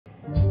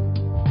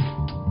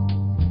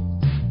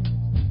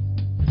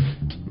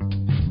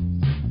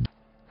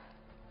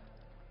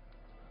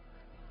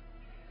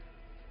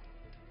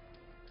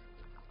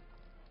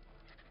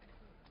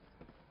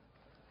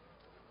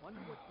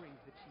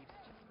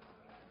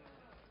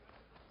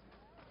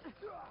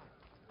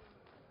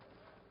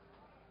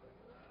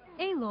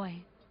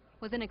Aloy,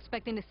 wasn't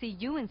expecting to see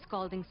you in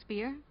Scalding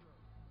Spear.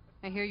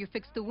 I hear you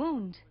fixed the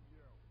wound.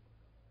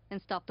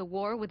 And stopped the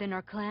war within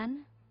our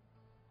clan?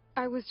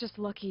 I was just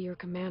lucky your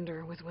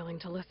commander was willing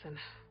to listen.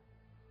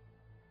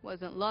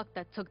 Wasn't luck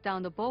that took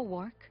down the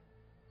bulwark?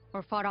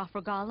 Or fought off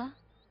Regalla?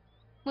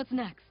 What's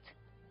next?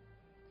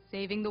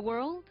 Saving the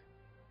world?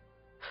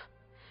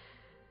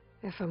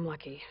 If I'm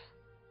lucky.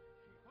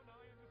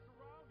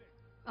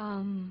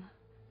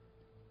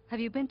 Have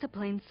you been to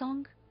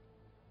Plainsong?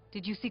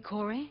 Did you see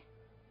Kore?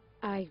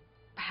 I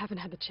haven't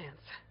had the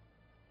chance.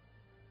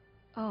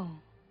 Oh.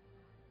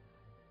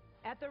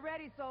 At the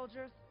ready,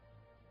 soldiers.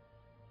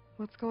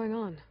 What's going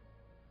on?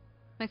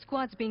 My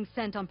squad's being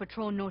sent on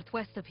patrol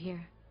northwest of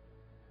here.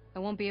 I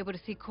won't be able to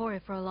see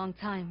Kore for a long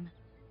time.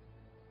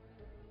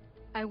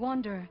 I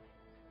wonder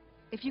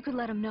if you could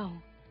let him know.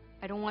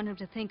 I don't want him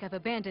to think I've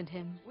abandoned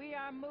him. We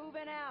are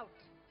moving out.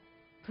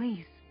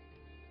 Please.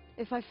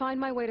 If I find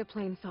my way to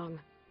Plainsong,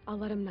 I'll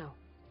let him know.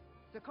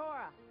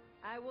 Sakura,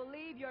 I will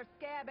leave your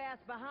scab ass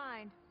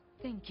behind.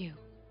 Thank you,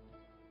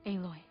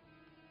 Aloy.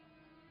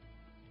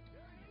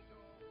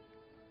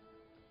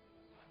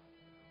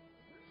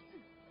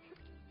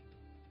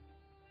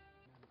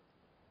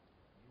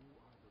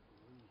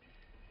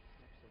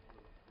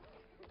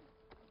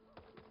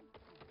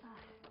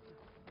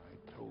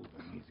 I told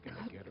him he's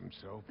gonna get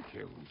himself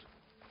killed.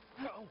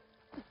 No.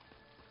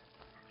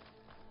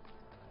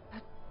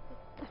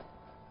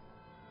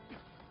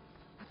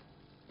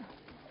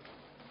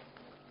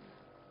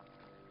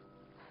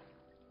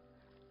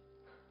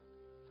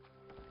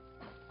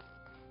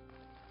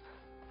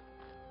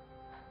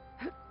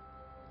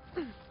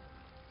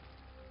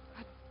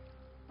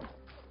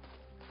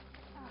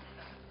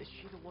 Is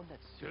she the one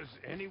that's... Does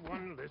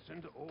anyone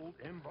listen to old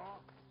Embar?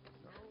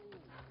 No.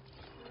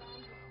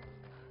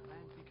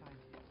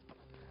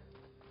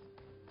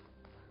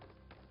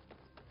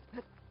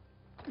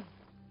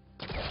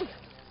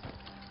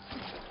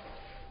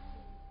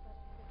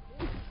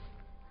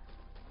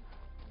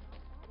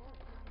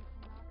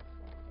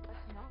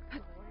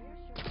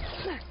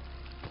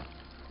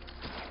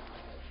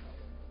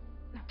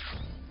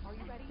 Are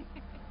you ready?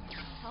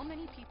 How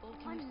many people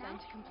can you send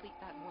to complete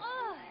that work?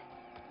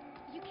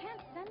 You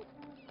can't send...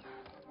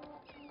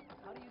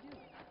 How do you do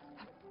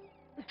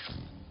it?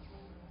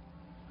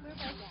 Where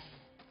was that?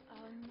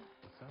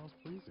 Sounds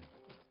pleasing.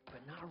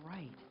 But not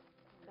right.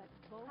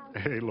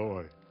 Hey,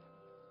 Aloy.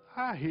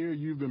 I hear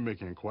you've been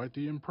making quite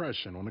the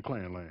impression on the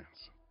clan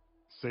lands.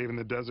 Saving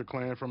the Desert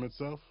Clan from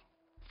itself,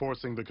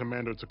 forcing the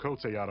Commander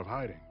Tekotteh out of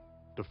hiding,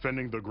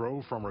 defending the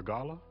Grove from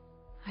Regalla.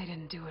 I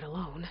didn't do it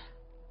alone.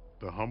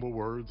 The humble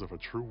words of a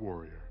true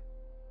warrior.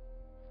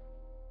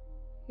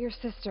 Your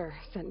sister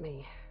sent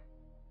me.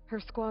 Her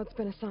squad's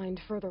been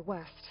assigned further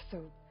west,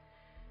 so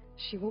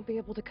she won't be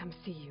able to come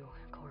see you,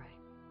 Kore.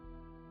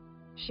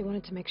 She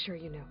wanted to make sure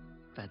you knew.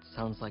 That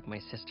sounds like my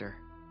sister.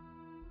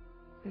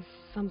 Is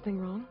something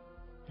wrong?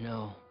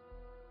 No.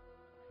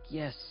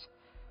 Yes.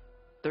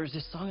 There's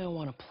this song I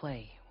want to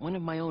play, one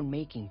of my own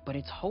making, but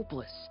it's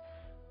hopeless.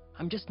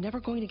 I'm just never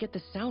going to get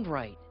the sound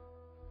right.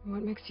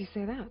 What makes you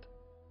say that?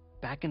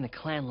 Back in the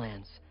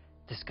Clanlands,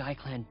 the Sky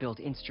Clan built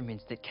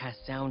instruments that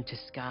cast sound to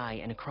sky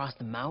and across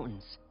the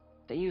mountains.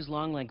 They use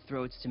long-leg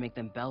throats to make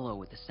them bellow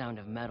with the sound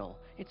of metal.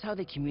 It's how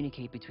they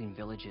communicate between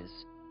villages.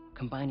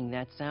 Combining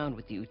that sound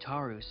with the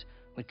Utarus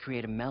would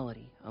create a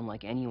melody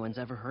unlike anyone's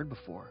ever heard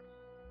before.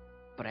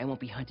 But I won't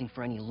be hunting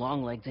for any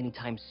longlegs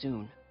anytime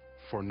soon.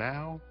 For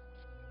now,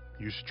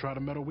 you should try the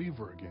Metal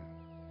Weaver again.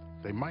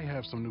 They might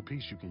have some new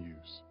piece you can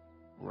use.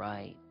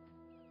 Right.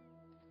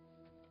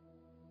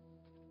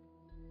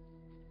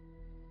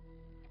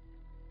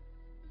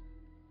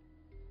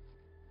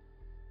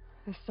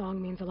 This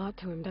song means a lot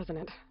to him, doesn't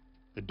it?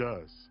 It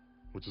does,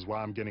 which is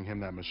why I'm getting him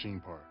that machine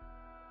part.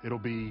 It'll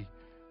be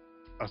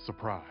a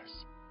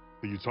surprise.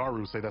 The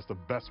Utaru say that's the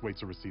best way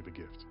to receive a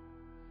gift.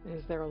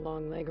 Is there a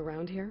long leg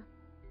around here?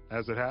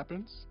 As it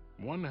happens,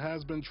 one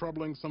has been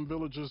troubling some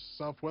villages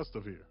southwest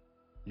of here.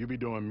 You be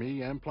doing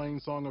me and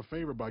Plainsong a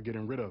favor by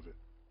getting rid of it.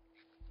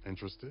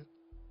 Interested?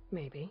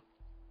 Maybe.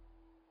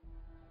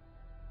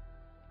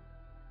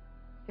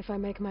 If I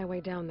make my way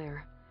down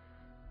there,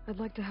 I'd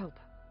like to help.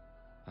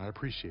 I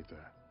appreciate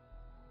that.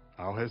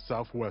 I'll head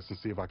southwest and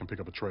see if I can pick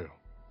up a trail.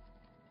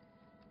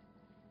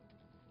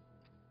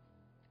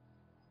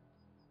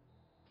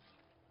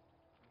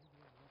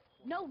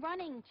 No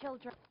running,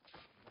 children.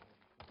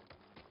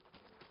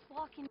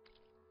 Walking.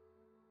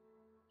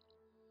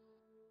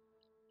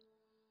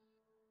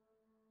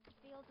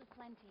 Fields of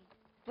plenty.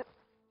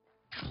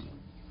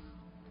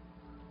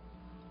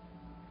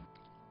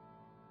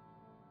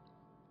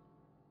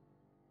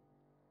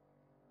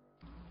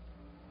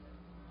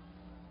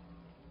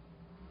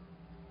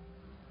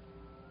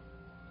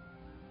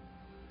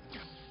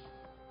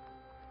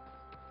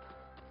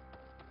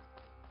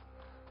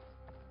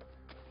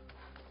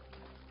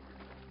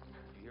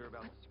 You hear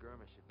about the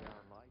skirmish at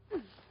Barren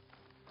Light?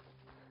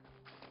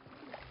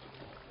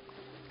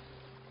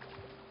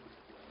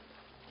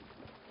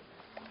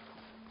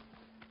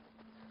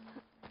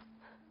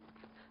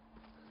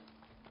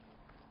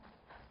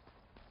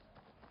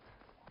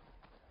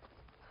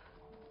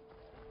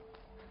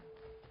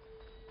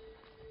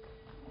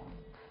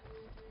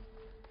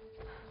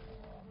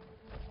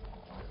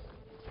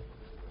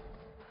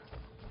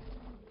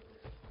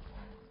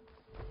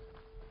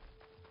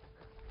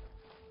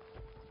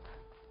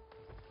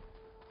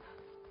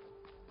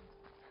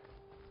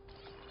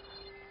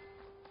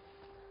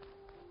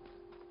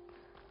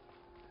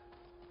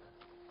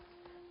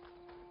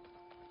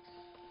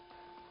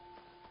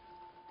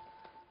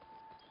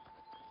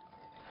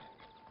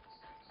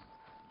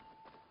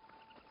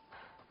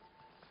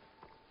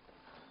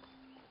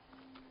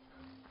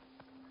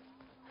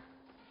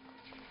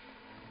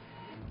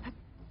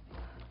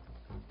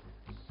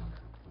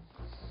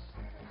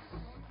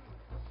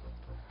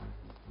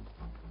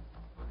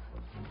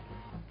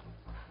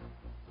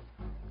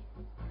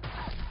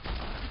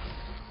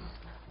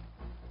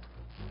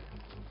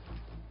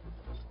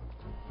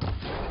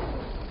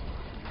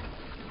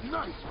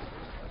 Nice.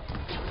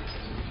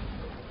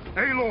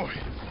 Aloy,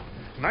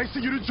 nice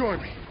of you to join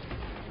me.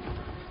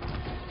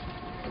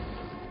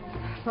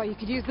 Thought you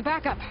could use the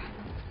backup.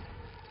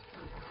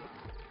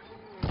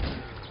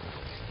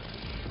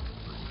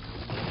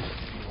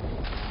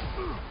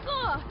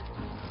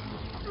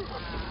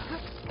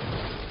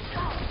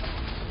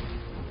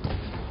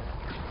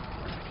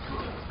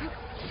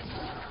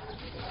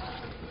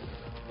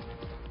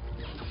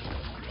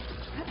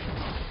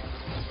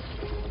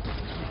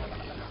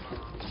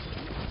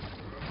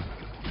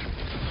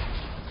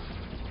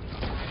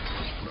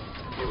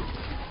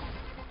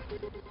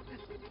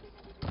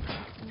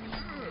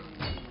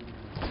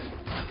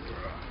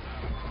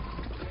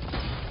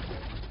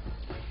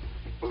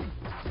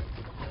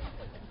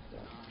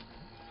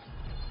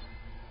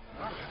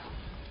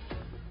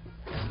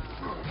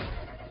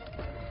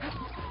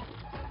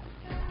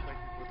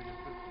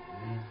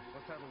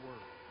 Let's have a word.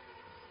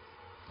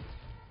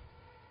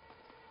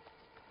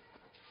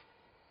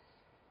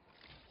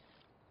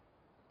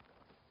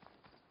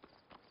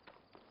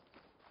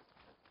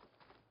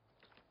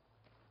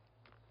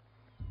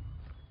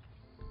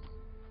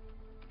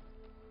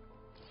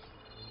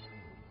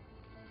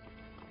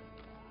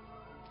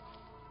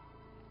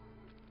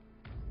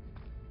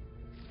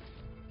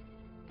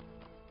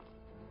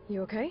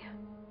 You okay?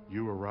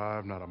 You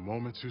arrived not a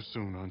moment too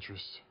soon,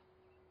 Huntress.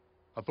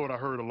 I thought I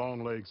heard a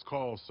Longlegs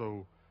call,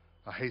 so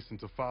I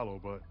hastened to follow,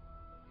 but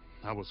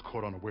I was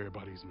caught unaware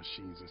by these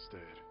machines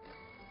instead.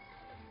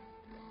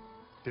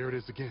 There it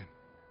is again.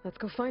 Let's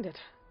go find it.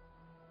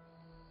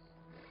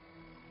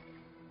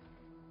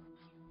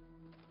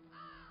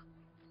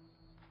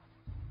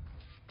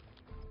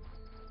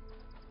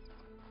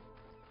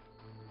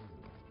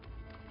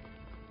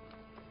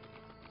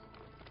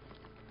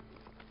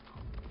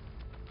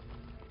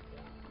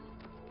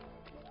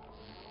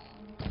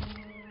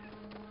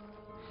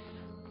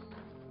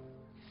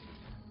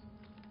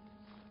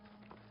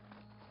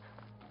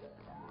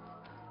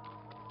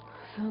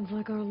 Sounds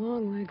like our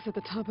Longlegs at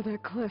the top of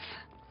that cliff.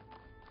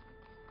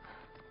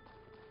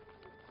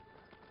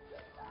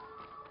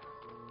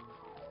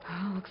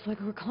 Oh, looks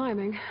like we're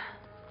climbing.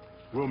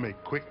 We'll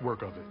make quick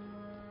work of it.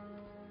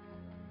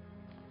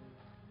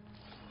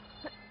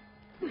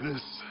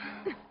 This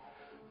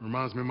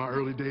reminds me of my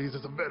early days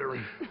as a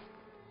veteran.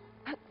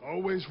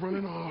 Always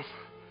running off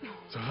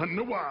to hunt in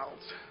the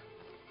wilds.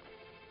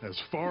 As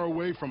far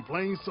away from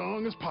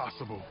Plainsong as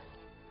possible.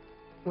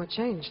 What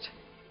changed?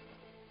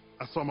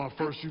 I saw my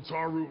first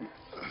Utaru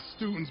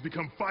students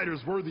become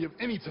fighters worthy of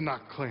any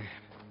Tanakh clan.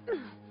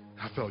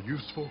 I felt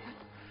useful,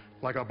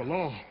 like I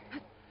belonged.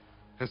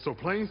 And so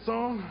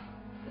Plainsong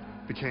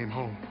became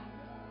home.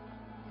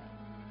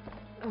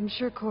 I'm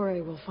sure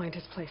Corey will find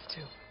his place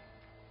too.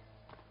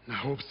 I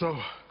hope so.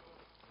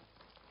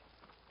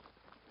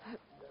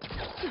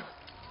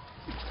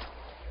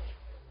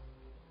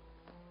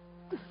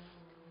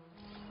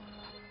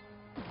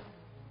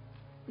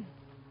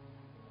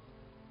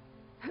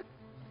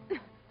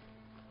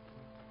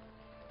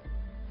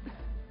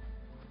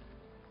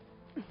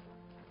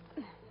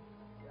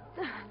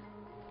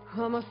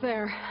 Almost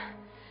there.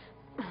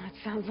 It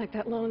sounds like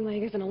that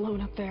Longleg isn't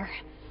alone up there.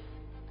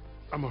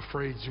 I'm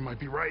afraid you might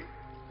be right.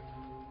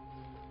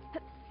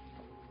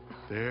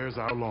 There's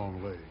our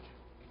Longleg.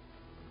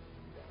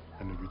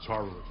 And the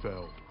Utaru it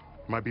fell.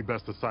 Might be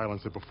best to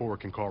silence it before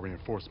it can call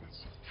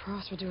reinforcements.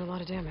 Frost would do a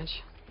lot of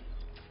damage.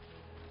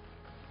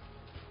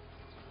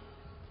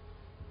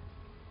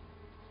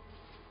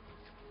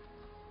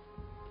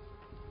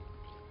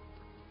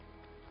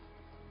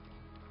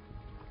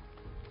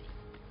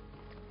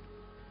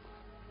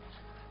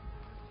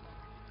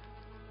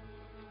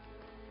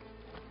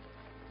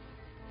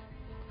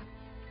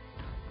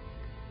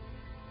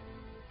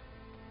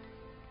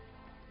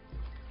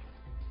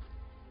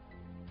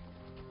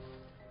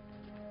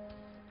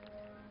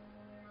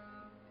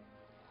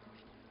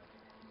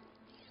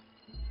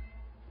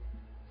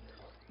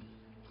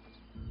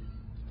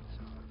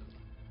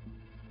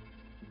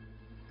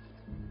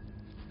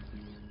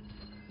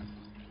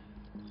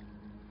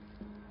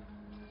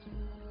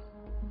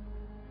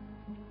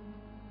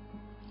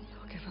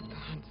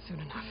 Soon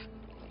enough.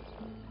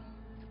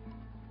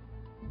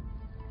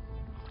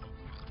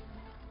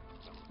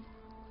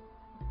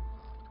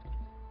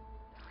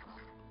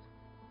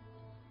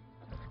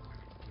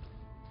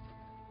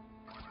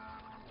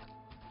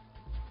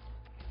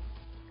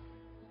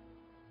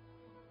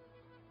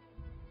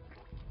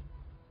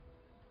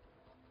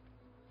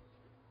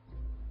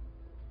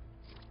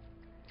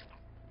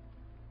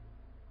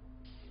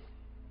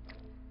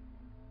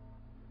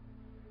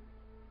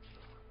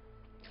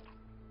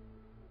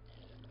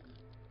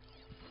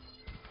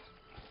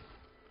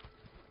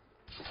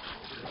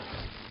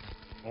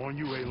 On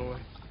you, Aloy.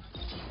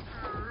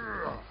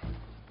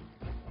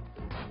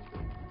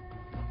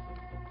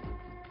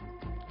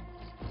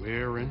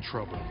 We're in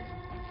trouble.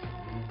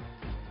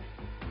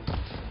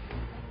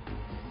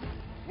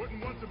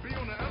 Wouldn't want to be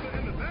on the other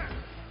end of that.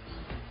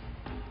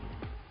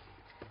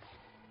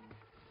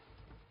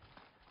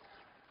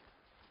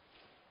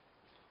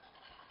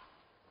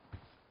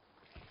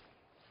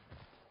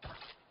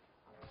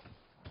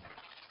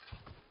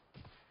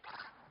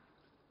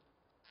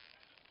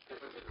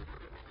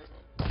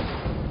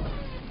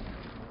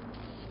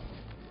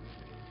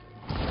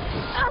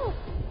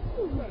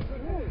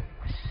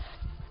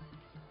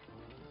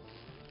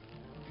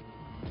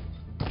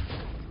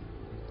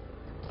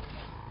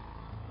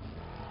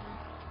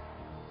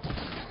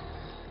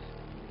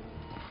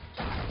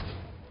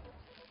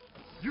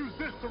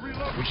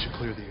 We should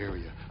clear the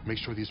area. Make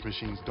sure these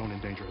machines don't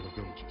endanger other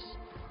villages.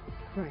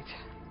 Right.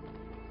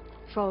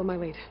 Follow my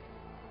lead.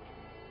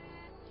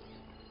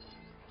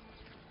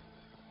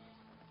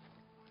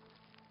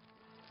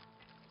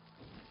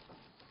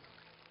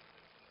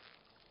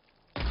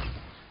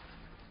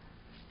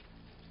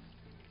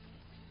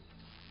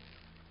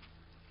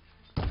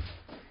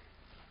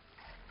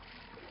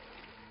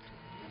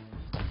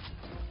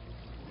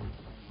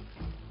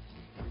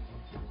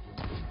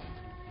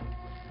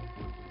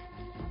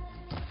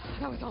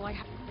 That was all I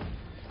had.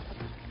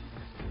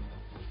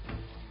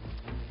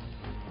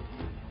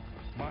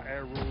 My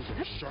arrows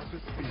are sharp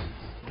as spears.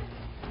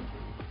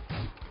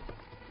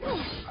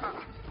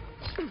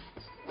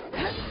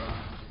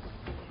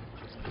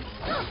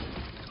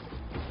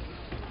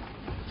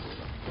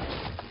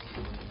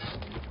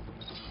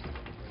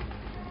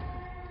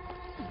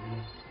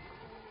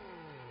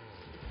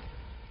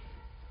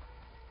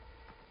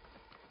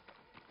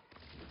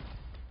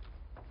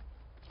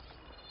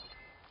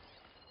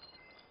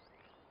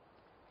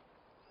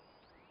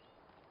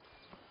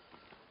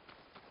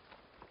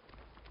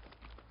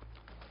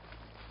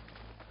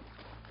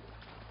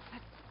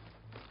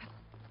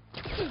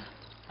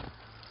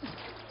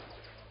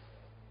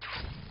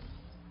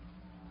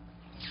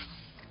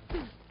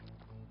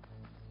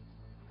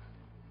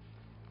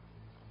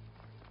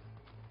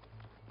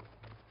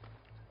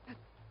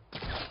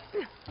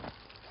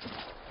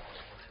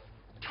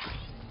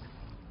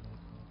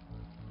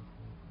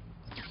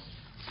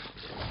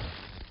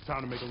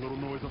 Time to make a little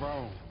noise of our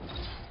own.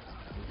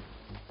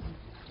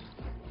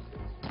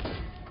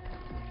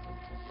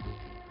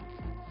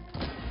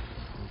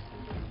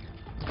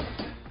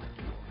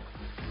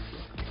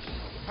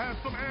 Have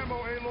some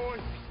ammo, Aloy.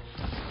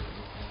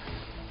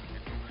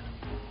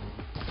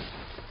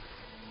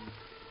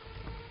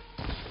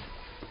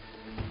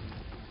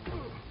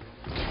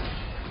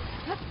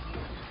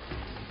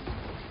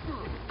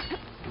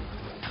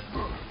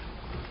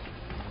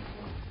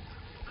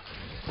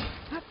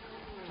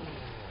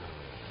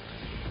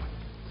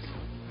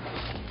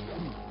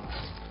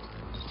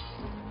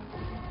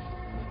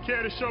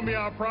 Care to show me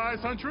our prize,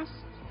 Huntress?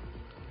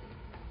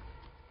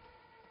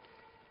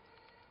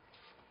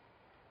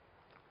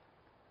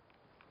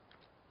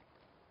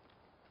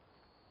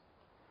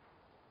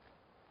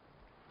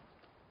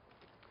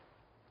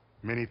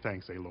 Many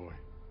thanks, Aloy.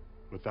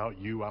 Without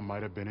you, I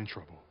might have been in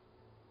trouble.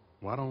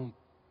 Why don't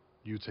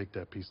you take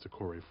that piece to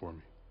Corey for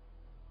me?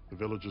 The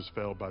villagers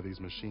felled by these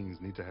machines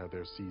need to have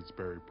their seeds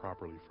buried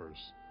properly first.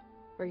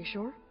 Are you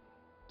sure?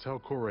 Tell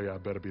Corey I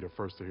better be the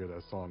first to hear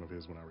that song of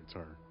his when I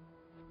return.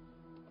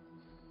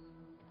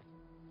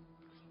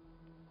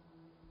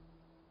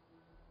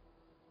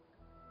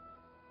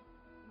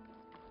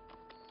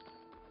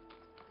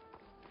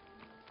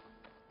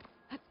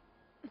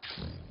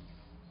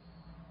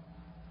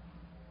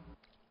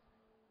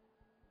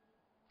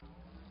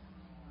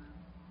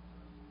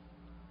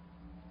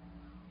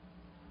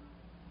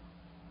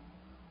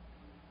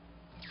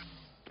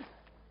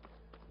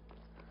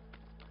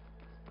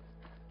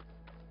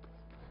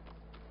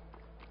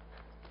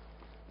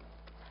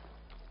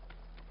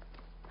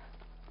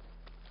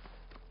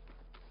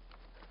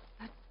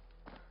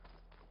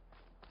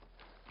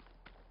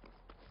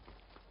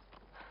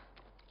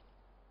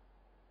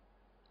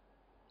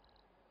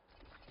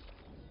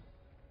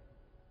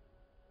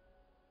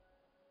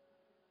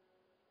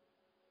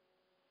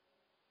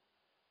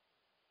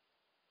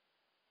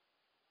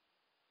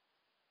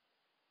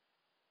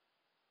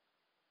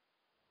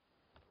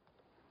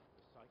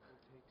 Cycle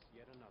takes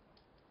yet another.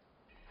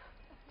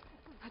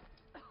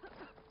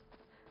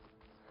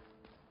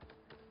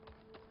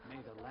 May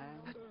the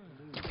land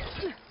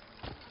lose.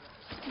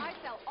 I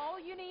sell all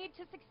you need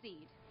to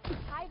succeed.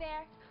 Hi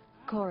there.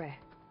 Corey.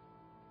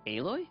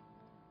 Aloy?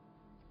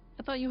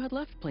 I thought you had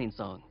left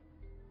Plainsong.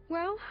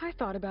 Well, I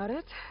thought about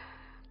it,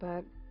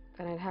 but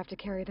then I'd have to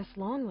carry this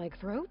long leg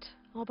throat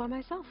all by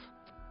myself.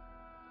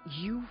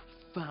 You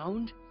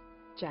found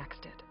Jax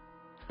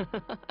did.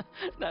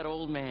 that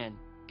old man.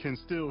 Can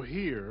still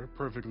hear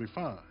perfectly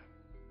fine.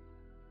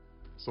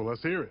 So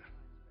let's hear it.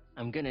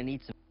 I'm gonna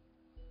need some...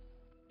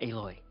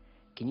 Aloy,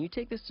 can you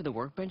take this to the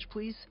workbench,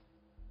 please?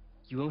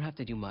 You won't have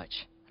to do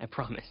much, I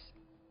promise.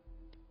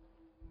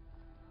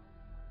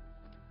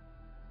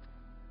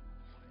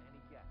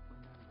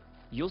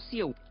 You'll see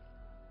a...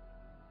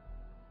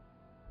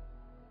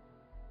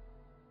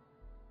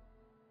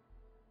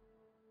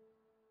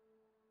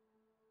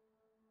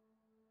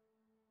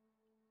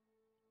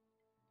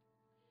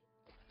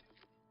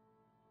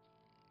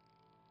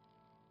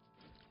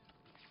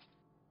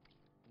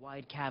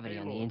 wide cavity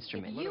on the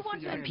instrument. You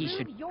want to That piece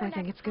improve should... your I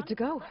think next it's good to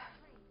go.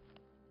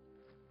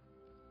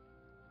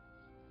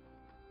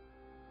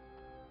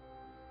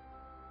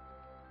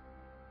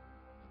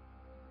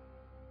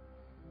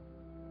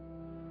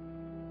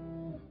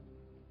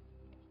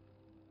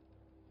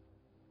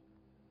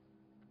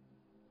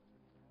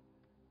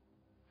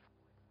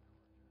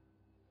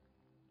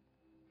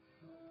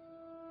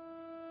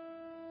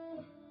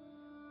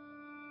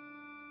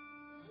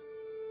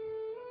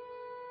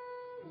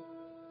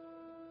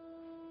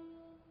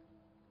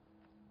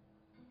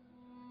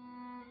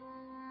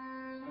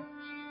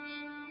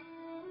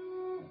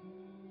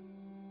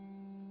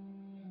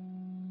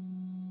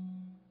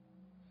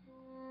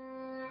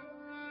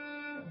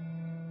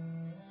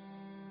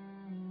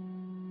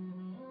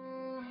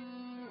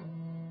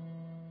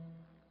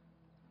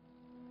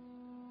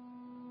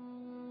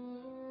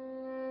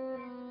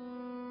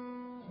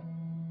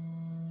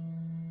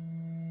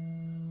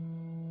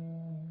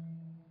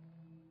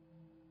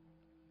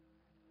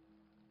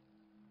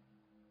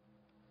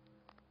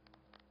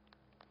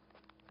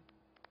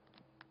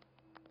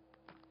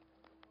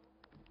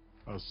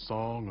 A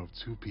song of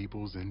two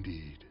peoples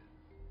indeed.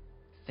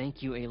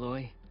 Thank you,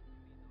 Aloy.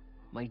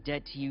 My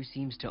debt to you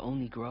seems to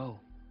only grow.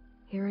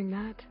 Hearing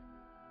that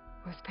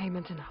was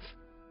payment enough.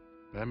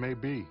 That may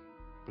be,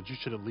 but you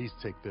should at least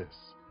take this.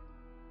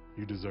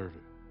 You deserve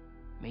it.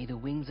 May the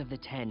wings of the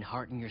Ten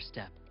hearten your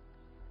step.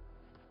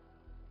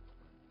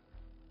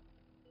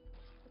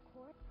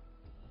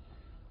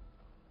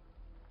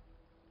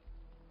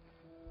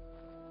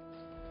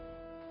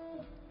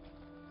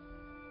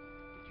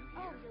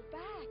 Oh, you're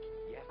back.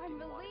 I'm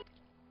relieved.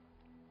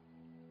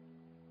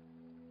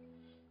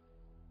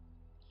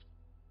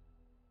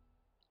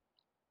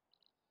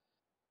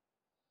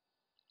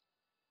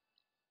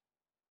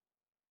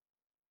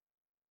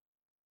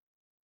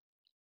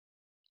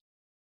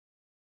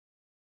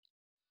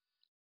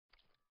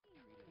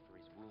 For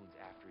his wounds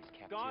after his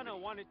captivity. Donna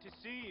wanted to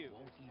see you.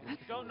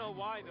 Don't know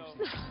why, though.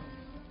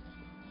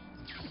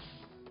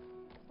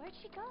 Where'd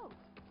she go?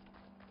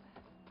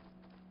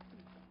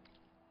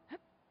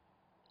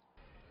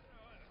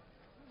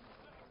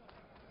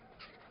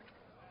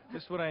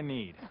 Just what I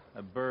need.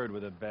 A bird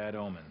with a bad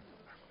omen.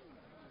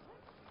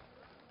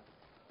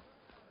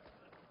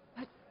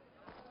 In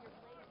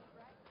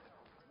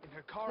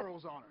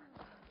Hikaru's honor.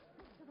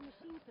 So the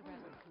machine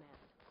surrounding command.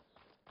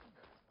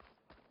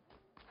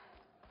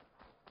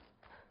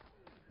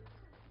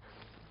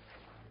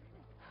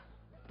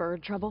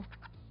 Bird trouble?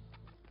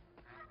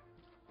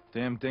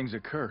 Damn thing's a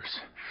curse.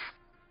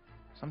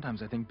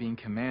 Sometimes I think being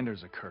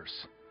commander's a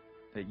curse.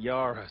 That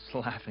Yara's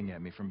laughing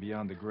at me from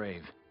beyond the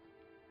grave.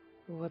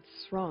 What's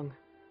wrong?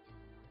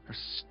 Her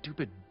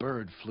stupid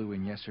bird flew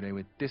in yesterday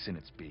with this in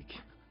its beak.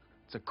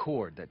 It's a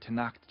cord that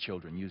Tenakth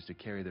children use to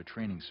carry their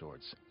training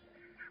swords.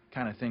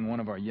 Kind of thing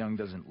one of our young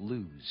doesn't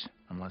lose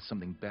unless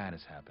something bad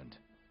has happened.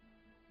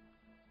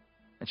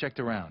 I checked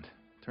around.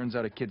 Turns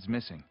out a kid's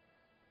missing.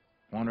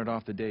 Wandered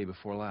off the day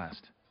before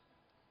last.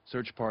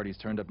 Search parties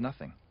turned up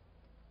nothing.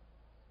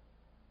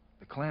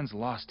 The clan's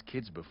lost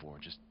kids before,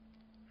 just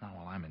not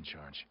while I'm in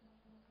charge.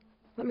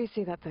 Let me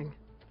see that thing.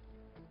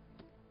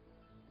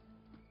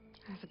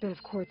 There's a bit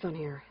of quartz on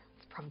here.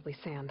 It's probably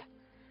sand.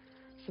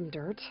 Some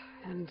dirt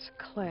and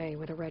clay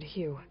with a red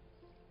hue.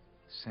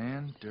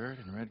 Sand, dirt,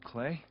 and red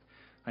clay?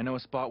 I know a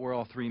spot where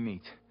all three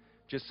meet.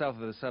 Just south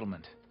of the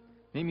settlement.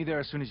 Meet me there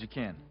as soon as you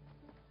can.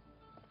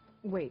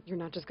 Wait, you're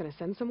not just gonna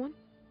send someone?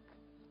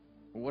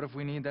 Well, what if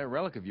we need that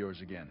relic of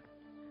yours again?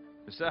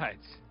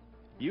 Besides,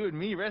 you and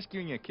me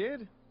rescuing a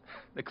kid?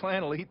 The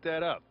clan will eat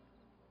that up.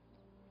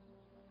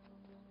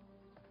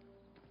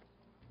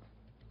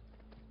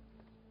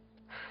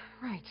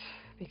 Right,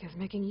 because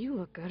making you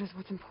look good is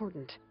what's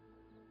important.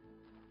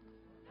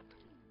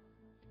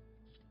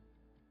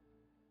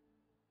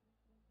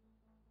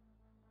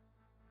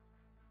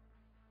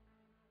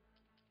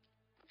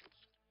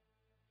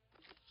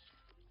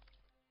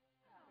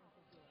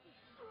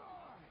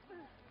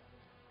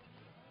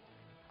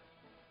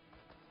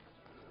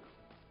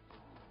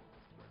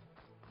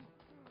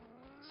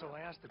 So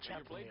I asked the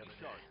chaplain the other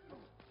day,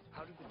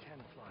 how did the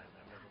Ten fly on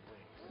their metal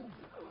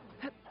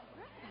wings?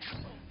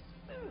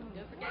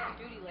 Don't forget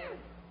your duty layer.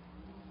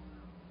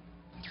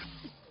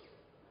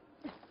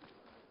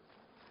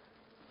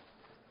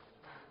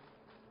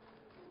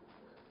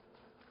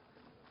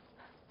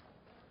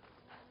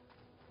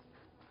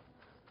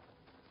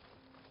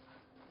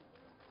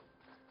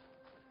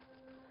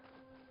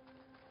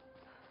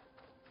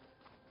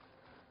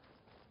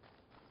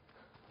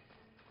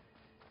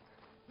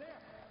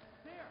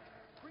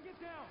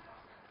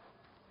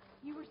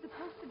 You were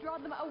supposed to draw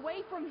them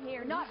away from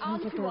here, not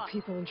Sounds like onto there are us.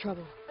 people in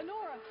trouble.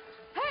 Nora!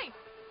 Hey!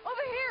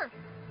 Over here!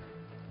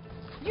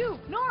 You,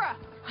 Nora!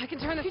 I can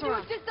turn this Could you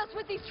around. assist us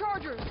with these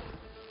chargers?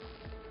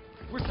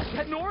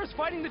 Nora's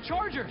fighting the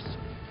Chargers!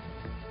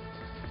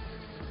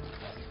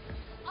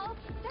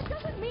 That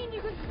doesn't mean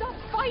you can stop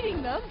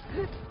fighting them.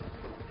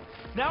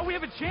 Now we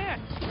have a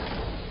chance!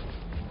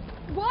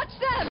 Watch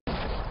them!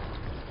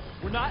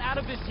 We're not out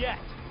of this yet!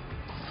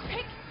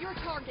 Pick your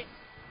target.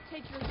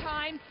 Take your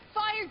time.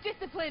 Fire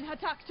discipline,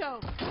 Hatakto.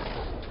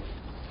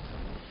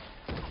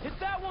 Hit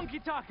that one,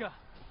 Kitaka!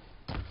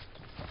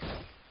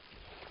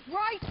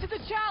 Rise to the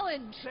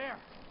challenge. There!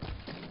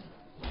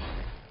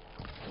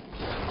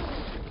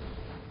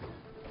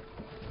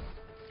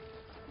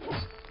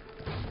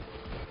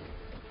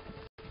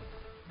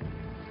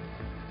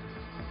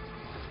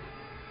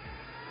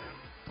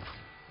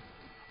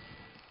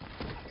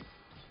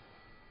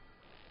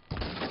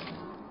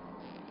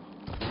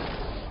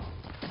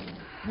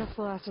 That's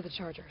the last of the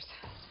Chargers.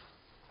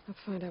 Let's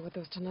find out what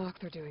those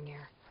Tenakth are doing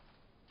here.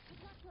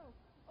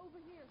 Over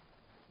here.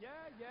 Yeah.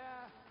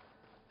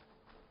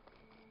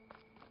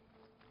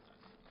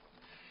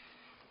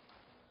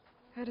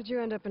 How did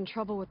you end up in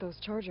trouble with those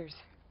Chargers?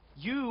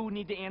 You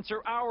need to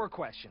answer our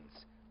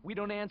questions. We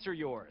don't answer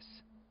yours.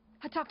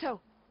 Hatakto,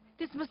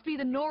 this must be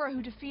the Nora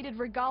who defeated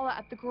Regala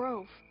at the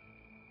Grove.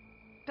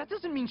 That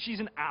doesn't mean she's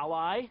an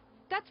ally.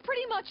 That's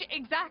pretty much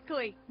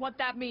exactly what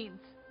that means.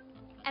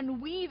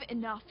 And we've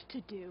enough to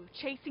do,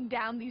 chasing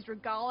down these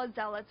Regala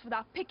zealots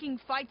without picking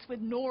fights with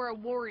Nora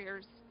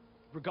warriors.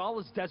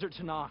 Regala's Desert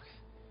Tenakth.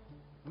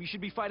 We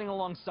should be fighting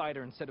alongside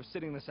her instead of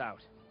sitting this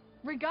out.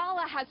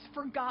 Regala has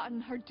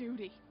forgotten her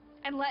duty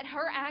and let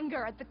her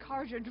anger at the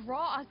Carja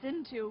draw us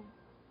into...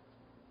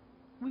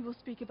 We will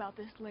speak about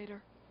this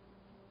later.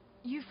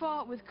 You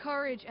fought with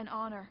courage and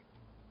honor.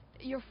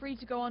 You're free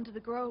to go on to the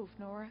Grove,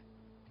 Nora.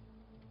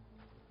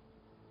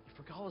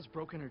 If Regala's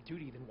broken her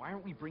duty, then why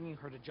aren't we bringing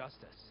her to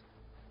justice?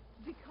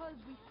 Because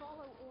we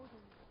follow orders.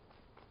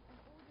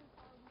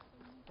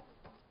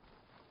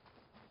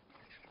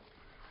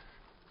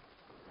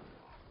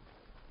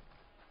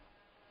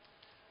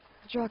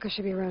 Draka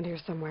should be around here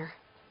somewhere.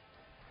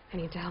 I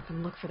need to help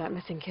him look for that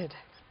missing kid.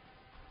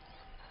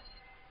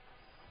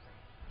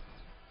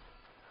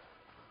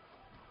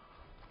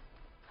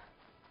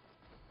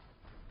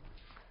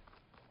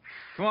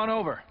 Come on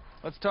over.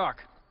 Let's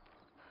talk.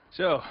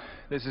 So,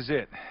 this is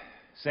it.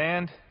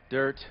 Sand,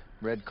 dirt,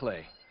 red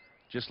clay.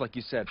 Just like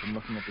you said from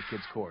looking at the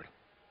kid's cord.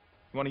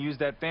 You want to use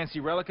that fancy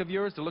relic of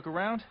yours to look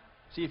around?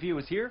 See if he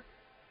was here?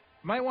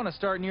 You might want to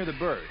start near the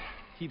bird.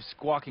 Keeps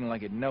squawking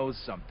like it knows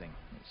something.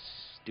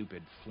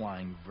 Stupid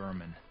flying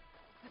vermin.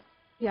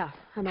 Yeah,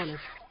 I'm on it.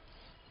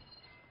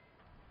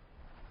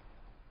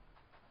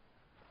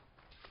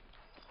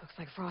 Looks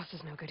like Frost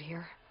is no good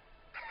here.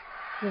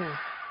 There,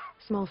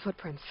 small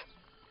footprints.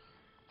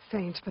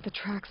 Faint, but the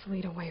tracks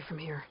lead away from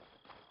here.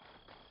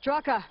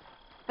 Draka!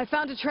 I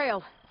found a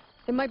trail.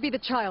 It might be the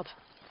child.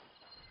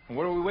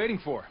 What are we waiting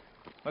for?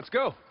 Let's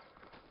go.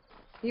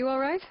 You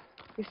alright?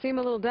 You seem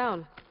a little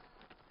down.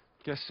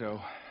 Guess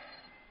so.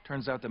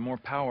 Turns out that more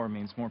power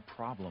means more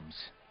problems.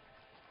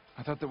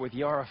 I thought that with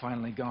Yara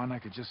finally gone, I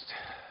could just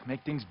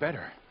make things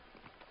better.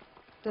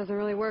 Doesn't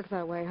really work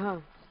that way, huh?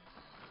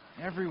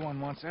 Everyone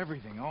wants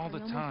everything all the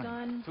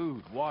time.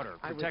 Food, water,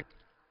 protect...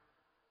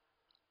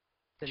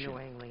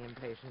 Annoyingly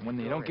impatient. When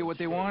they don't get what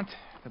they want,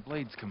 the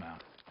blades come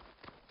out.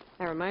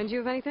 That remind you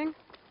of anything?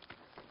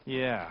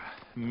 Yeah,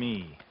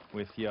 me,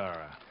 with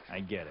Yara. I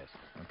get it.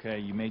 Okay,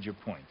 you made your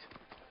point.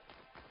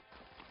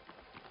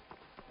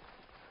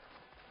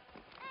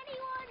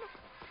 Anyone,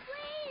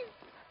 please!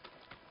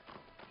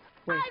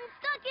 Wait. I'm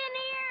stuck in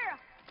here!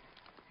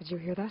 Did you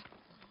hear that?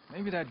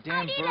 Maybe that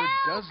damn bird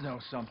does know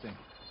something.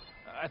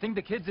 I think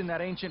the kid's in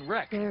that ancient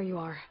wreck. There you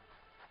are.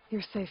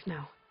 You're safe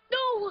now.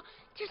 No!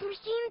 There's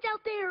machines out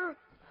there!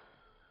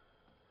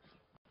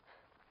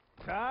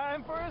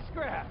 Time for a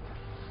scrap.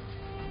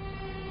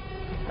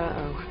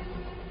 Uh-oh.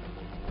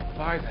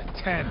 By the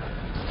 10.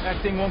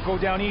 That thing won't go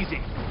down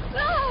easy.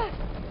 Ah!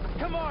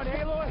 Come on,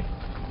 Aloy!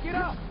 Get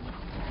up!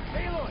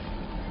 Aloy!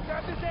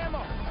 Grab this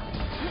ammo!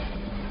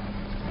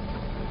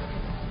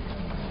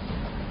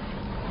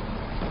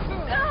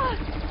 Ah!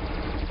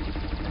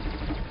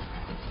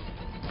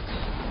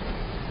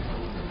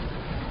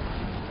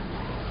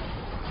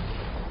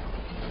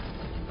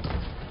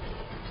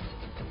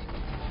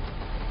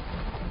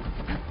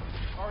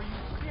 Are you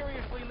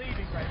seriously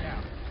leaving right now?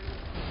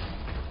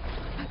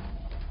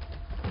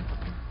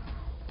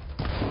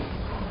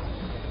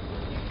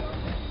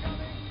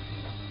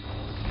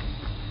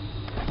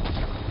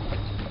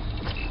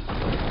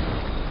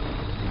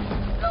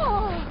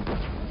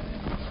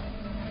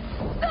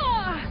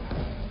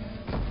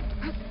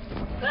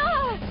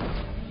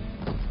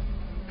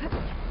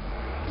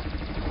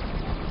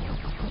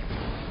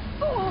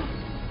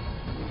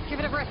 Give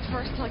it a rest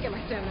first till I get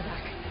my stamina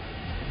back.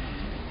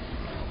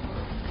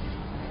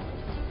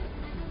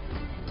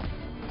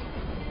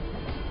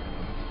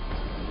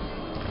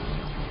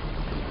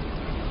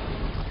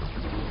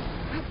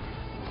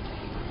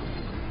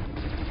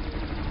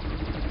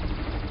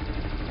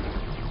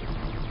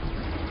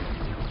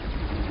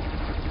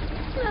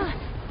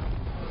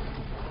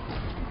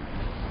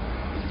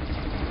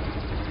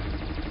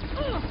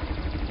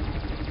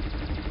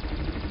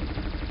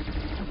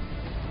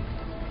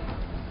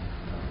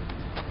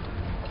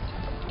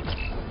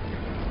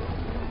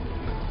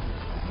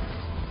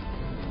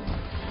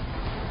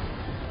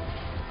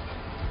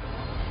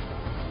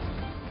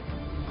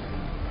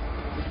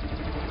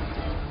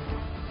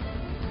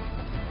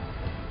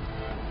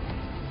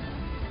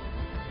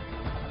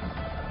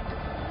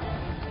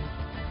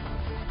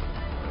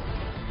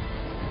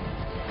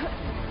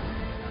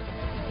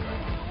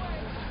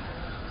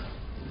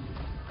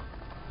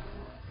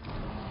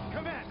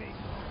 Come at me,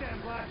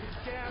 damn blasted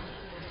scab!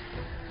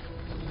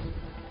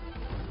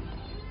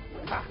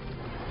 Ha!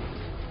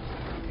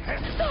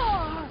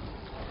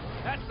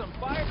 That's some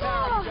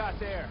firepower you got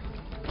there!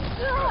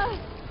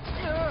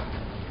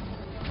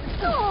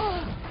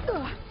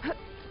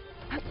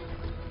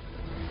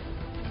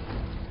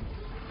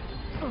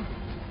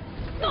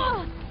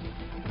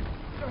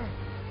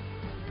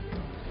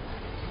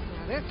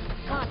 This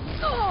is fun.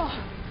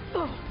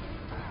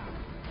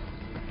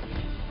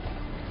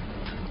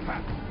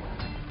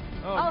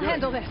 Oh, I'll good.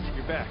 handle this.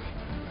 You're back.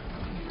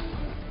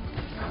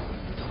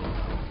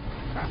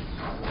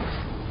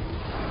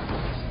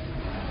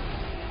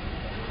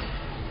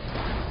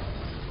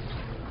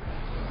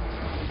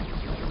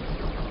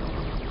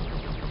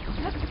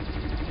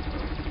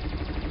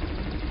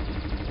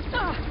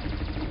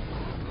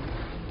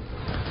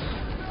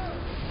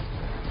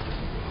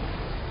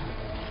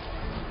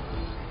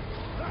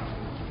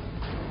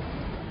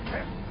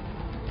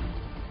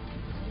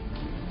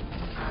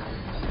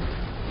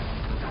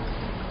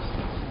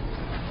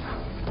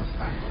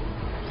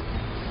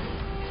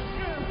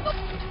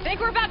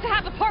 we're about to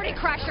have a party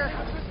crasher.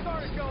 The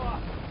starter go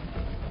off.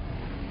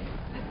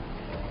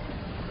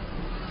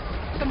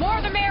 The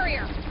more the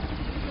merrier.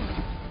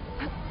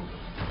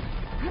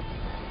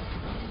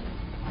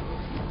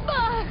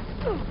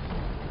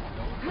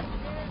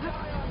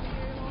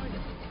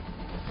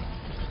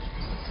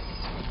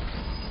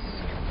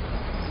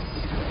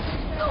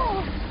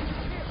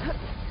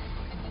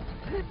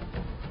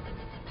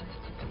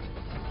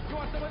 You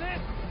want some of this?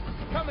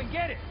 Come and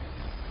get it.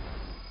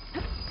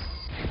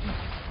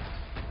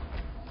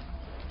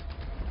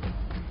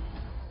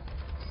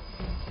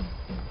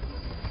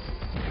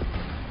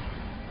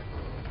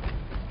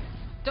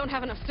 Don't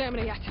have enough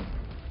stamina yet. Yeah,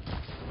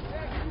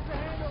 give us a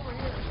hand over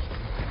here.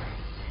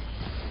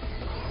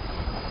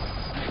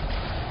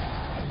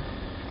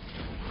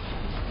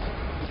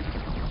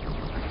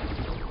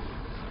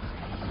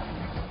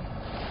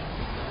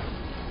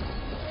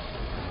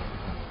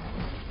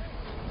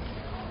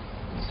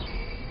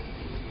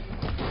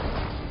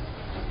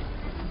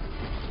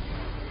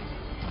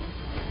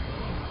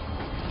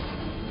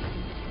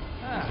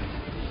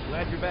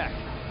 Glad you're back.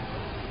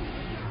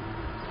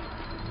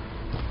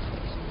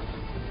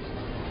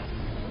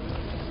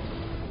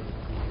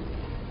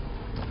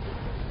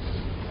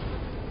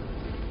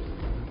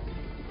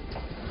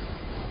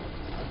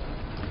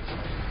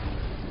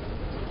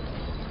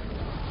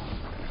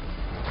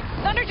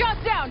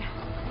 Thunderjaw's down!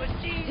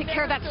 Take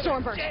care of that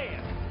Stormbird.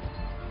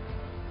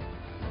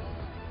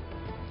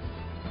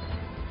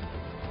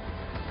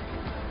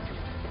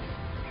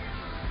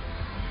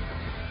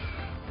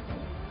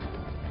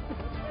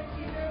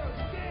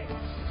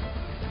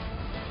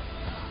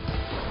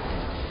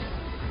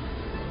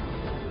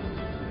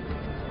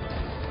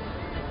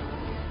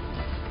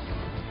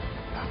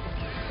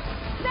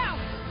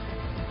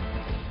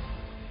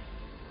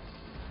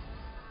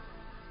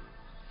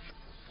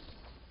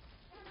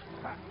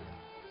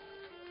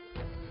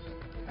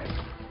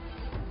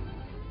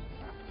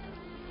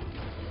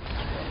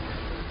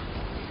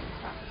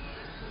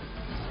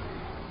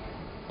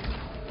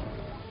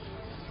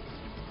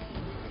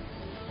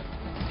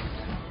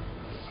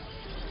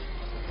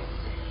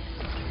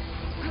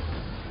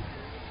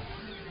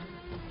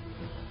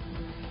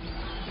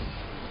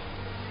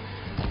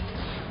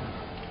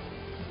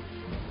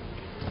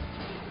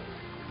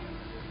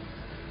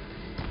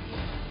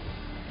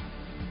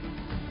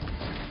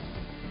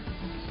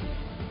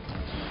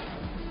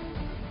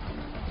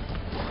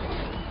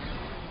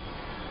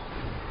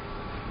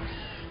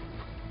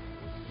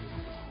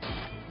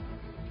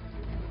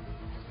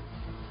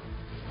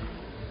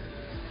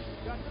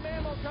 Got some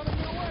ammo coming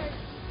your way.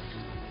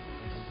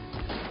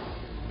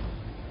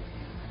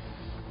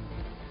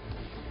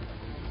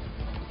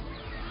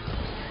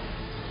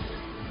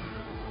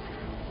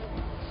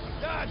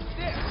 Dodge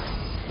this.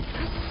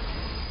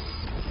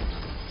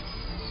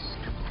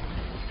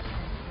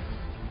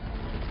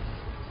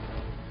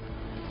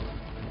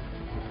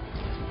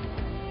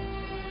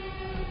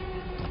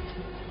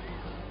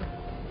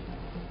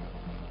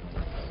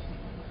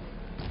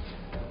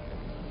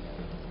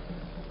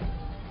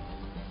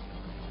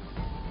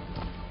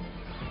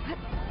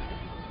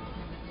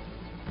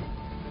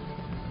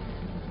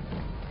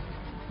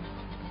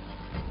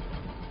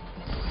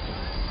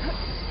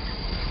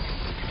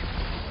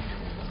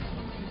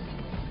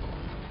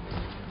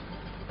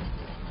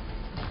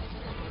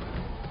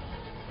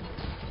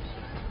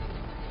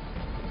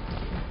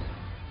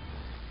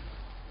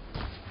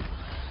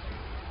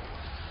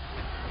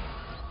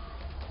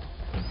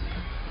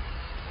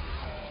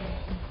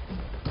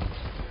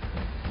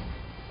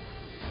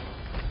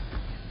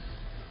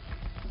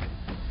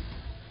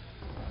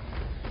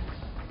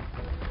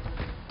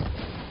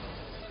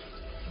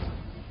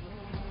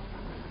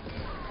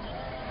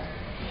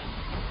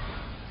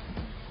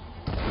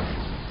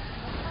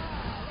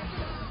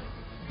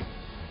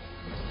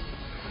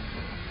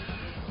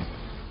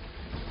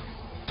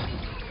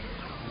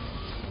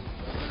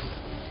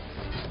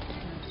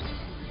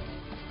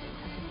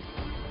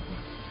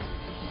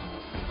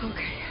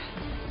 Okay,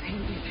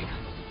 pain easing.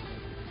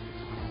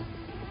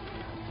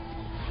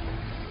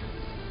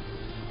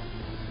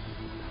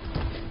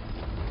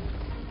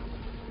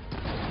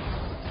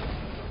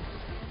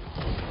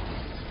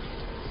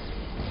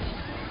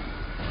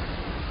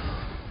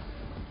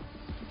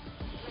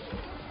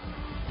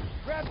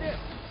 Grab this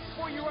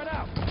before you run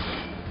out.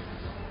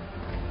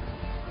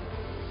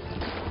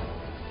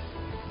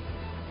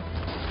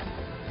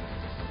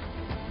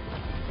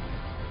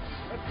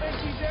 Let's make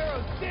these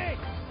arrows sting.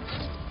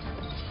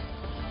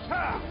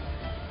 Ha!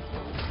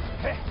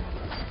 Hey!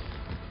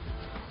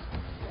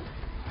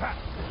 Ha!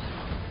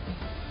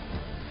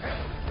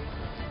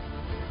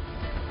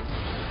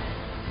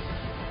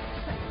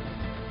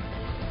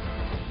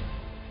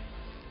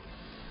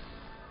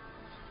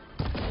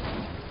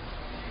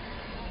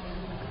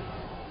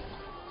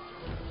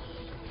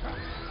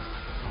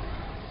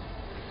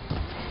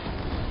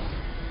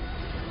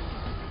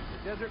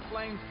 Desert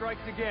Flame strikes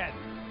again.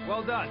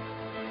 Well done.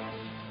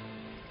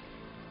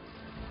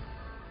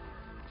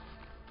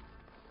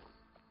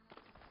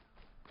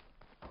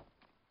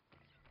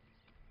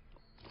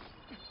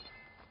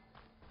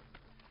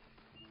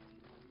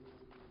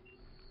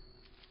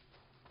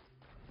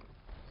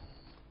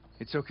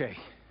 It's okay.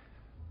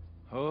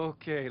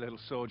 Okay, little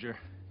soldier.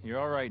 You're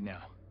all right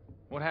now.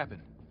 What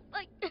happened?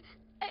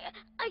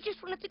 I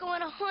just wanted to go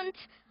on a hunt,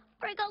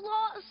 but I got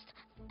lost,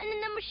 and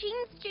then the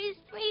machines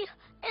chased me,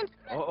 and...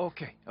 Oh,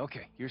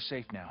 okay. You're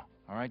safe now.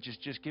 All right,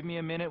 just give me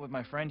a minute with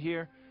my friend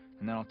here,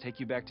 and then I'll take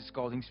you back to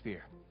Scalding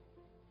Spear.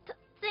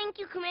 Thank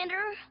you,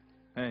 Commander.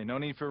 Hey, no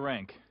need for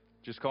rank.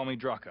 Just call me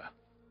Draka.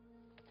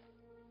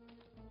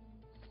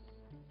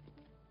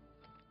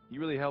 You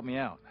really helped me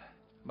out.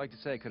 I'd like to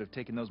say I could have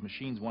taken those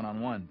machines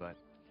one-on-one, but...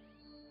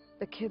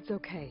 The kid's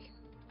okay.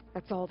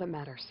 That's all that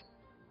matters.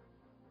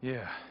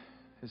 Yeah,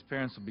 his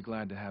parents will be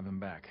glad to have him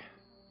back.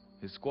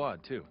 His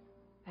squad, too.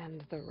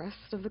 And the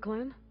rest of the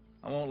clan?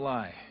 I won't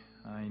lie.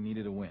 I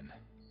needed a win.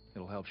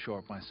 It'll help shore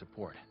up my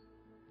support.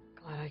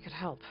 Glad I could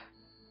help.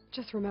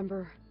 Just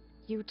remember,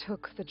 you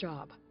took the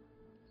job.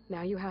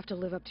 Now you have to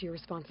live up to your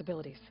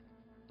responsibilities.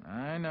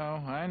 I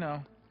know.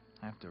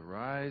 I have to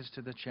rise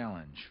to the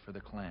challenge for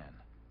the clan.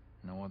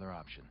 No other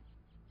option.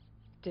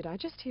 Did I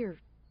just hear...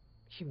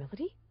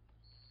 humility?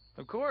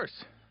 Of course.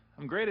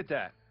 I'm great at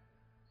that.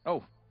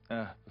 Oh,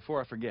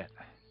 before I forget.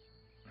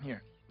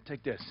 Here,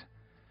 take this.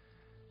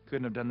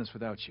 Couldn't have done this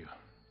without you.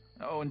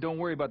 Oh, and don't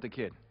worry about the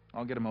kid.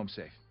 I'll get him home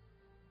safe.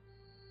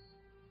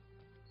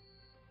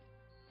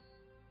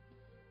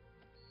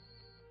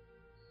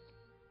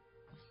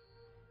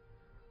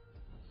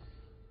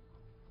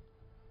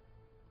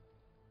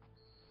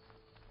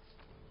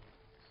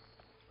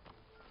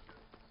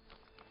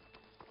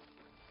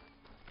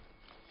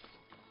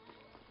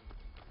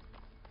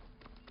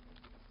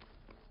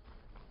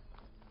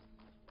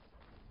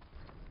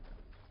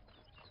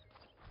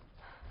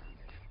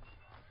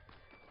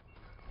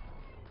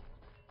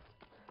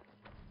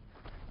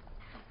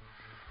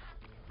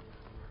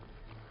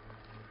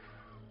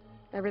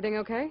 Everything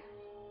okay?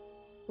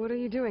 What are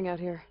you doing out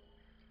here?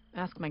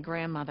 Ask my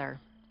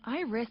grandmother. I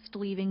risked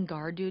leaving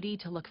guard duty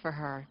to look for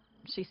her.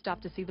 She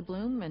stopped to see the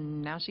bloom,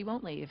 and now she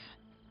won't leave.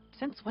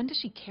 Since when does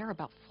she care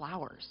about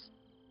flowers?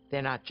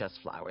 They're not just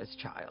flowers,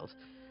 child.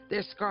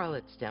 They're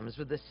scarlet stems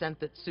with a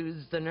scent that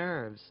soothes the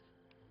nerves.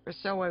 Or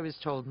so I was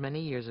told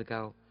many years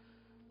ago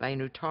by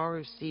an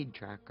Utaru seed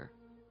tracker.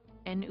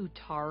 An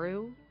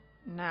Utaru?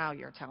 Now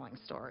you're telling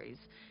stories.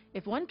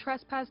 If one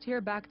trespassed here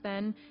back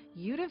then,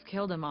 you'd have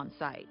killed him on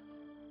sight.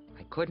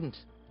 I couldn't.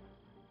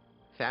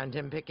 Found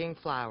him picking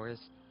flowers,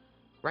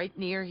 right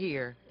near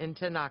here, in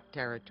Tanakh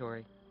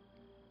territory.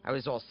 I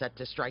was all set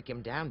to strike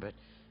him down, but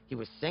he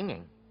was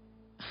singing.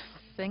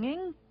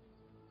 Singing?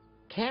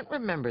 Can't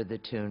remember the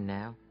tune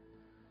now.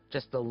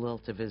 Just the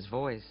lilt of his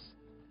voice.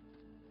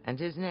 And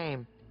his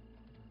name.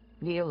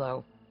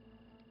 Nilo.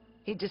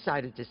 He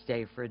decided to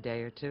stay for a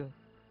day or two.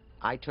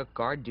 I took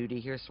guard duty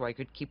here so I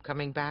could keep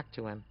coming back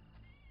to him.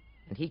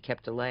 And he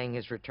kept delaying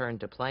his return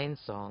to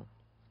Plainsong.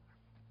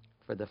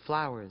 For the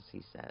flowers,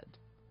 he said.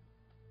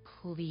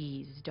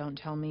 Please don't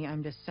tell me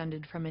I'm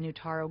descended from an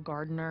Utaru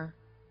gardener.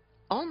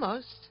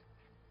 Almost.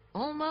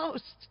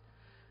 Almost.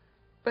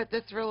 But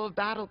the thrill of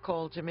battle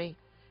called to me,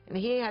 and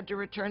he had to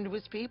return to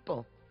his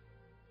people.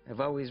 I've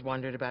always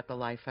wondered about the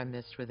life I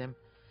missed with him,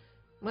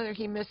 whether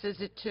he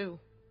misses it too.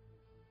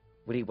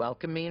 Would he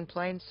welcome me in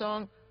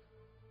Plainsong,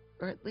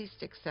 or at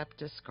least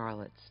accept a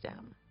scarlet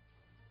stem?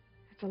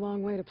 It's a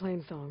long way to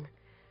Plainsong,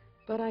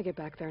 but I get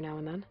back there now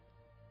and then.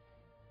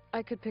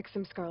 I could pick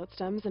some scarlet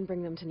stems and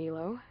bring them to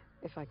Nilo,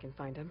 if I can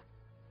find him.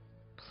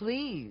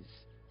 Please.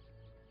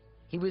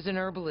 He was an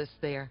herbalist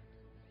there.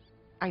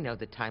 I know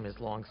the time has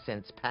long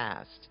since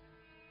passed,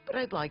 but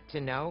I'd like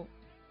to know.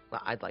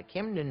 Well, I'd like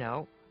him to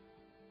know.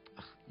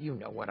 Ugh, you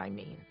know what I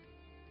mean.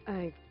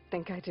 I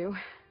think I do.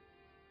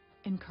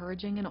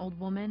 Encouraging an old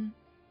woman?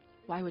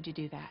 Why would you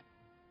do that?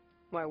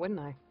 Why wouldn't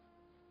I?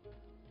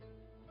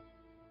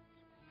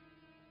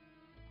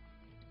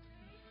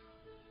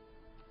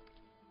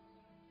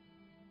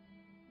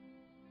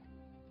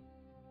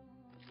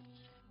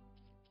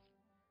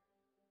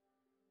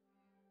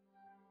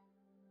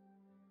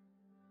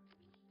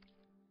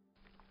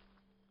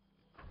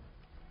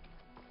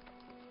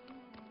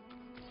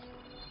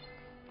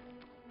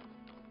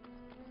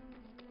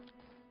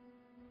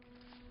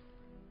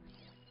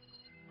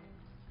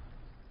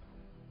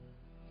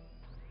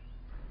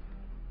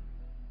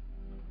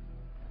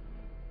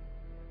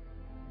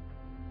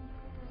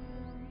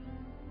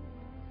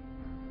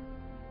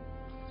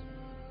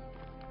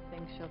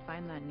 Think she'll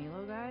find that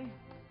Nilo guy?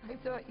 I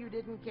thought you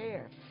didn't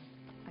care.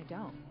 I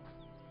don't.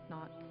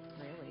 Not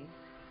really.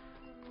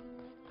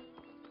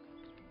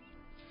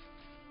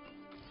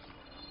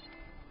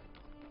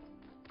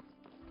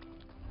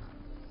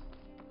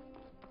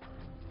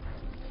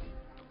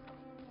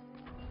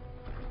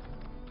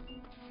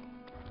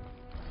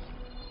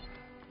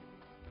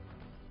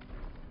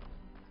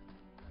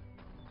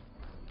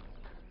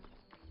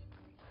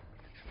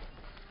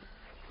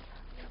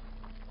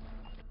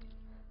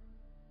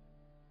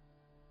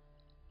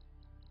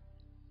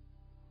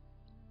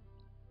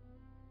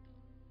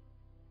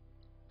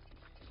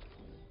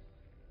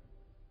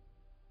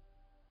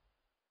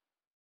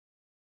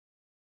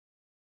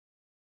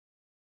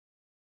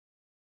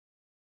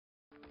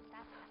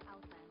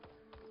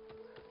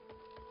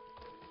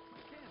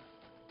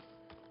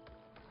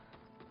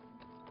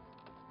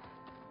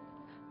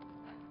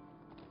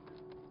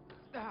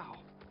 Ow.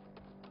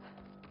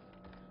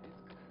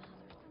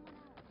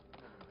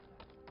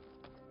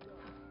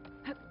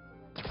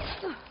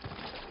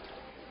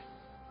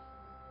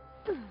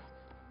 It's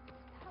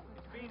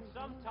been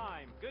some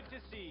time. Good to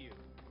see you.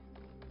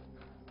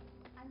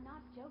 I'm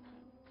not joking.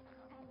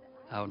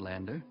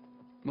 Outlander,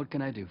 what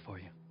can I do for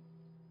you?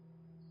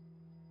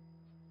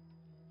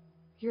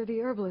 You're the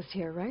herbalist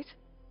here, right?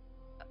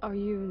 Are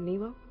you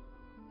Nilo?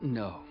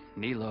 No,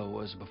 Nilo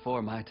was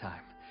before my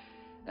time.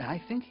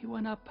 I think he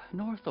went up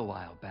north a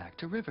while back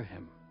to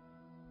Riverhim.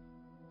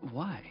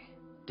 Why?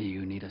 Do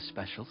you need a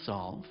special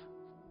solve?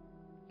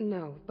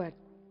 No, but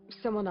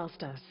someone else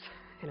does,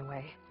 in a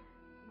way.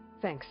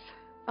 Thanks.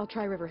 I'll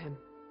try Riverhim.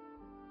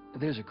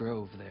 There's a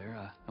grove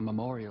there, a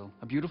memorial,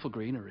 a beautiful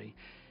greenery.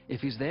 If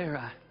he's there,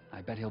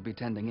 I bet he'll be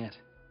tending it.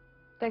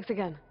 Thanks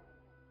again.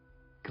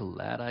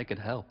 Glad I could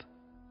help.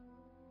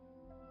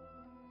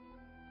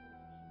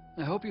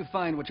 I hope you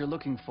find what you're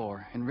looking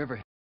for in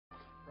Riverhim.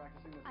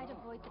 I'd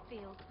avoid the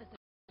field for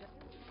the...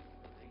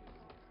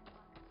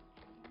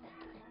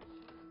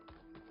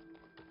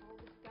 All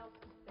the scouts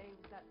could say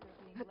was that they're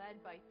being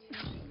led by two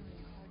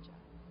Karja.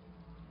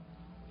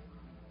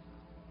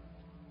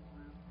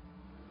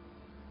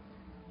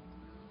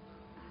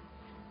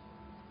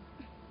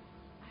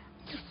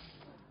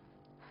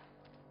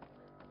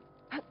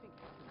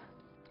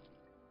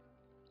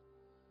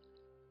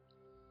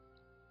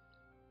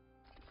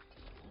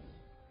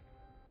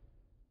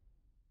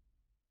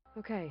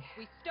 Okay,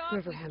 We stalk,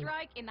 Riverhim. we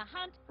strike, in the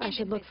hunt, I and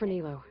should in look for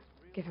business. Nilo.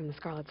 Give him the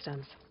scarlet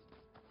stems.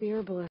 The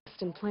herbalist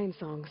in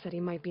Plainsong said he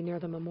might be near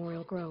the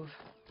Memorial Grove.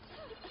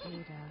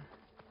 Ida,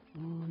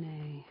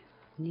 Monet,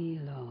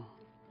 Nilo.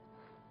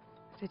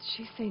 Did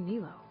she say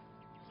Nilo?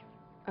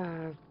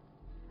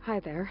 Hi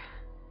there.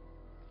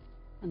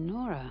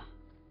 Nora,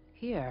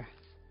 here.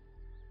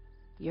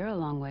 You're a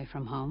long way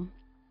from home.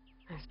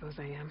 I suppose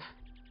I am.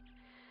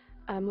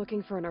 I'm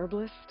looking for an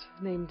herbalist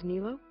named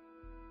Nilo.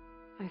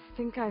 I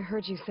think I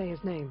heard you say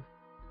his name.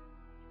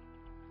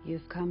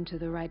 You've come to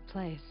the right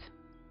place.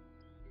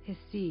 His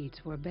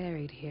seeds were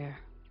buried here,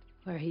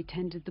 where he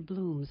tended the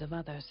blooms of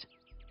others,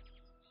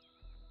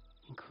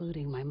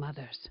 including my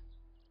mother's.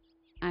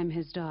 I'm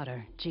his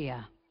daughter,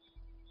 Gia.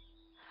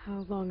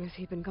 How long has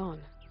he been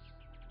gone?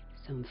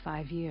 Some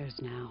 5 years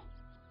now.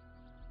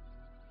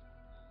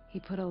 He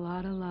put a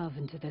lot of love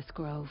into this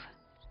grove.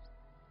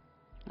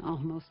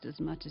 Almost as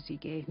much as he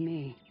gave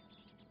me.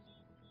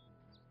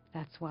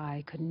 That's why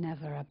I could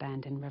never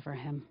abandon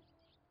Riverhim.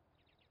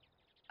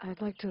 I'd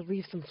like to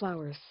leave some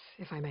flowers,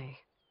 if I may.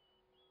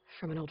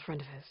 From an old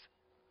friend of his.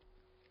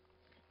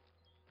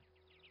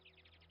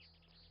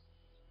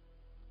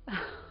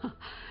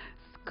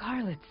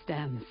 Scarlet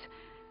stems.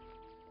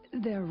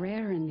 They're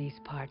rare in these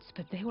parts,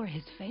 but they were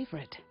his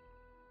favorite.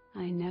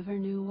 I never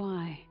knew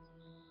why.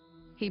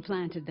 He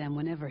planted them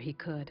whenever he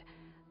could,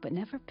 but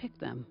never picked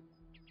them.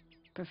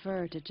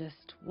 Preferred to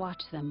just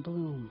watch them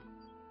bloom.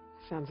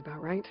 Sounds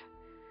about right.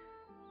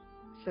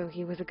 So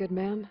he was a good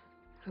man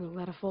who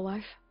led a full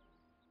life?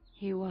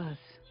 He was.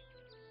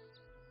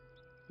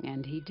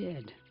 And he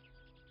did.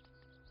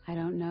 I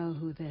don't know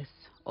who this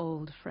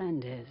old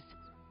friend is,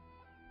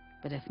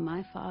 but if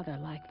my father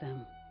liked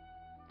them,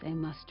 they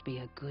must be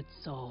a good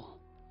soul.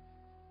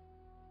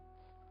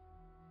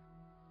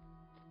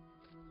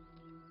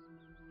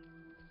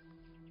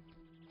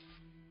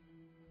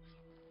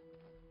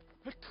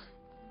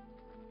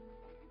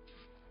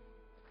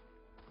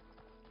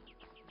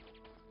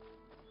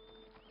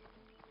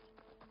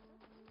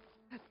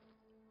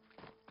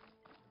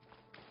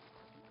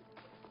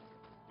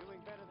 Doing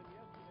better than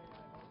yesterday, I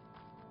hope.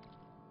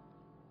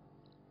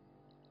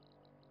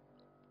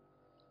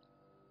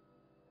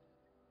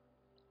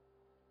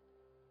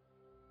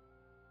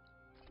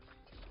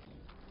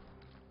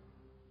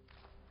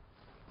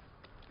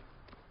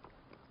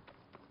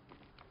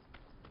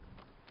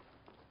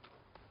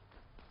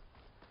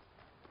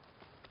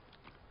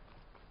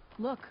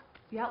 Look,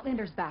 the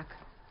Outlander's back.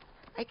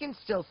 I can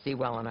still see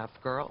well enough,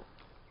 girl.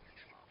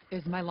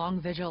 Is my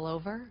long vigil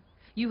over?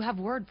 You have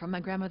word from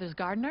my grandmother's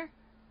gardener?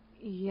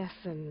 Yes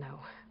and no.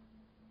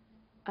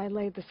 I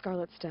laid the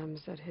scarlet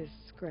stems at his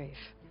grave.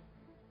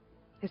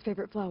 His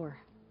favorite flower,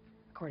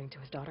 according to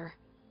his daughter.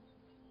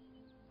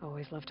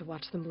 Always loved to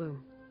watch them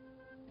bloom.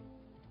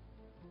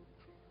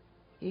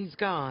 He's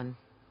gone.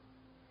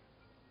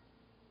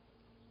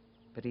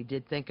 But he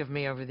did think of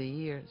me over the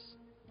years.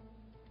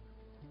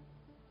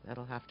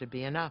 That'll have to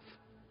be enough.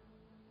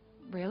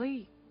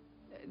 Really?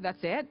 That's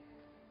it?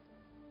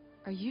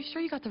 Are you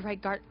sure you got the right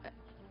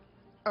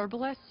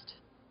herbalist?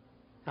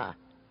 Huh.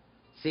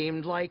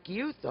 Seemed like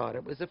you thought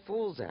it was a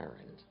fool's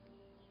errand.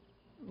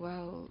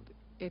 Well,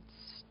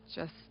 it's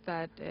just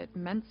that it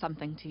meant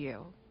something to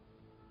you.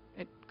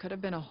 It could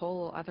have been a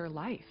whole other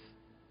life.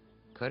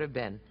 Could have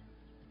been.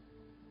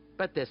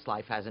 But this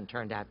life hasn't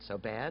turned out so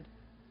bad.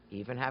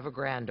 Even have a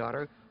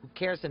granddaughter who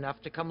cares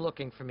enough to come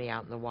looking for me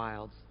out in the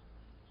wilds.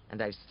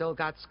 And I've still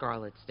got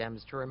scarlet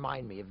stems to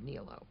remind me of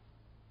Nilo.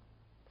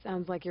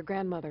 Sounds like your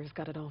grandmother's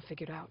got it all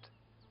figured out.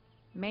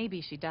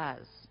 Maybe she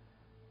does.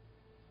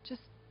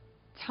 Just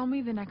Tell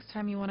me the next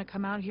time you want to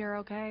come out here,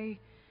 okay?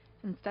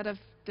 Instead of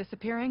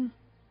disappearing?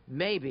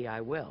 Maybe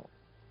I will.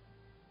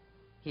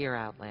 Here,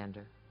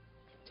 Outlander.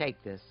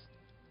 Take this.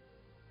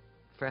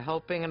 For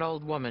helping an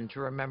old woman to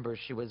remember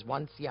she was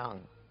once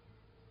young.